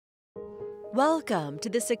Welcome to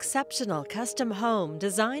this exceptional custom home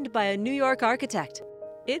designed by a New York architect.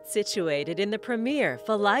 It's situated in the premier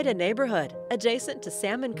Felida neighborhood, adjacent to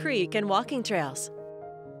Salmon Creek and walking trails.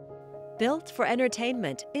 Built for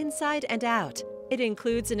entertainment inside and out, it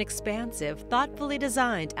includes an expansive, thoughtfully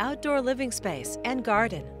designed outdoor living space and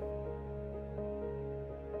garden.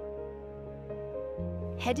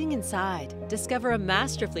 Heading inside, discover a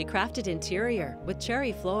masterfully crafted interior with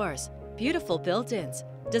cherry floors, beautiful built-ins,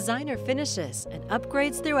 designer finishes, and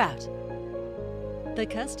upgrades throughout. The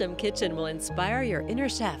custom kitchen will inspire your inner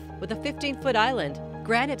chef with a 15-foot island,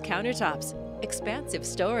 granite countertops, expansive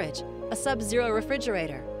storage, a sub-zero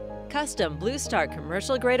refrigerator, custom Blue Star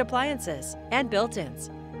commercial-grade appliances, and built-ins.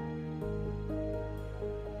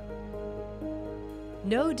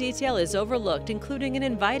 No detail is overlooked, including an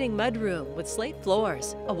inviting mudroom with slate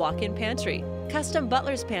floors, a walk-in pantry, custom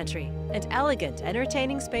butler's pantry, and elegant,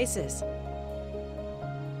 entertaining spaces.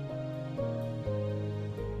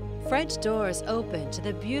 French doors open to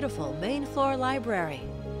the beautiful main floor library.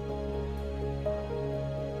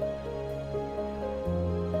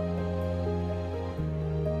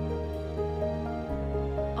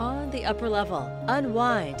 On the upper level,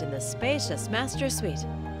 unwind in the spacious master suite.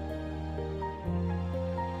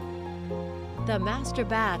 The master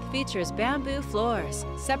bath features bamboo floors,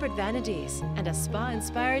 separate vanities, and a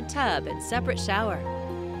spa-inspired tub and separate shower.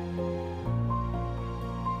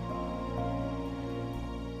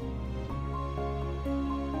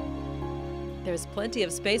 There's plenty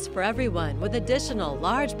of space for everyone with additional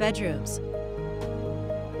large bedrooms.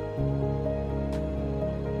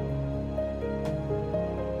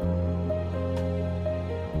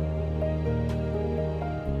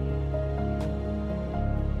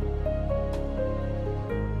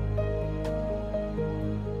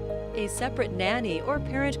 A separate nanny or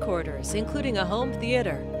parent quarters, including a home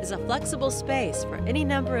theater, is a flexible space for any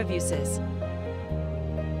number of uses.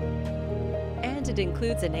 And it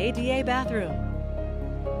includes an ADA bathroom.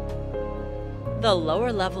 The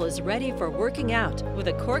lower level is ready for working out with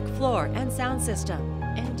a cork floor and sound system,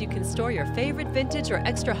 and you can store your favorite vintage or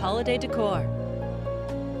extra holiday decor.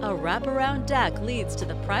 A wraparound deck leads to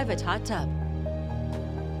the private hot tub.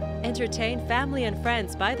 Entertain family and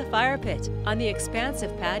friends by the fire pit on the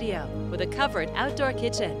expansive patio with a covered outdoor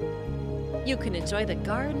kitchen. You can enjoy the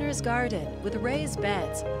gardener's garden with raised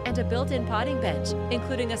beds and a built-in potting bench,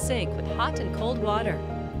 including a sink with hot and cold water.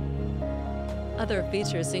 Other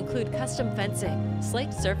features include custom fencing,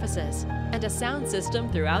 slate surfaces, and a sound system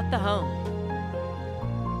throughout the home.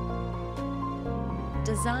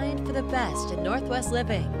 Designed for the best in Northwest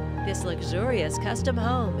living, this luxurious custom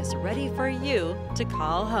home is ready for you to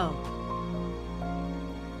call home.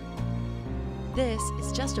 This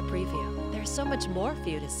is just a preview. There's so much more for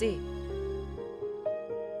you to see.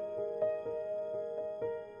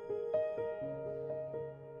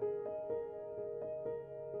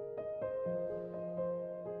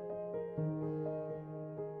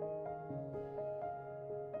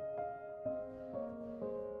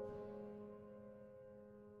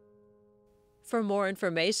 For more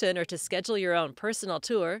information or to schedule your own personal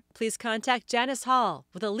tour, please contact Janice Hall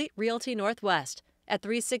with Elite Realty Northwest at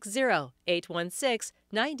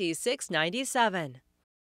 360-816-9697.